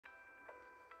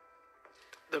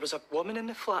There was a woman in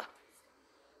the flat.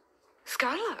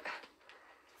 Scarlett?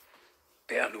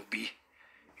 Better no be.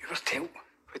 You were told.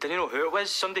 We didn't know who it was.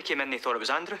 Somebody came in and they thought it was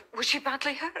Andrew. Was she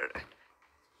badly hurt?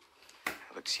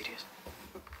 It looked serious.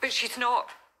 But she's not.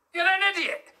 You're an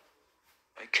idiot.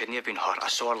 It couldn't have been her. I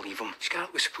saw her leave him.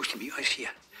 Scarlett was supposed to meet us here.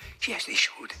 She hasn't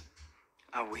showed.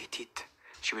 I waited.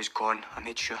 She was gone. I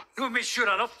made sure. You made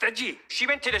sure enough, did you? She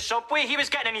went to the subway. He was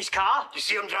getting in his car. You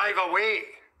see him drive away?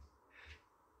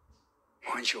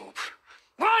 One job.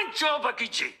 One job I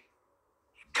get you. You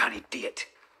can't do it.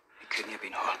 It couldn't have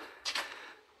been her.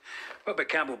 What about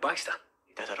Campbell Baxter?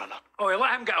 He did a runner. Oh, he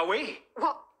let him get away.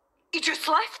 What? He just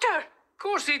left her? Of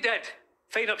course he did.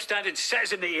 Fine upstanding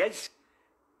citizen that he is.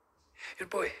 Your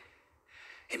boy,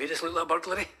 he made us look like a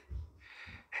burglary.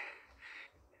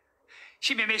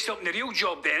 She may mess up in the real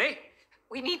job then, eh?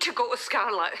 We need to go to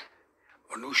Scarlett.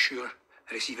 We're no sure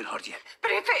that it's even heard yet.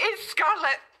 But if it is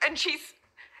Scarlett and she's...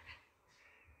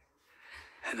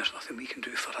 And there's nothing we can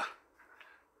do for her.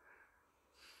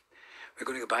 We're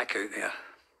going to go back out there.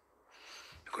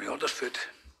 We're going to order food.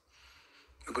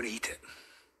 We're going to eat it.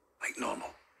 Like normal.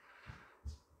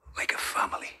 Like a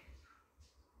family.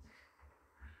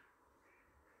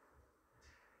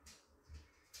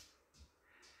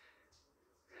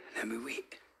 And then we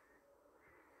wait.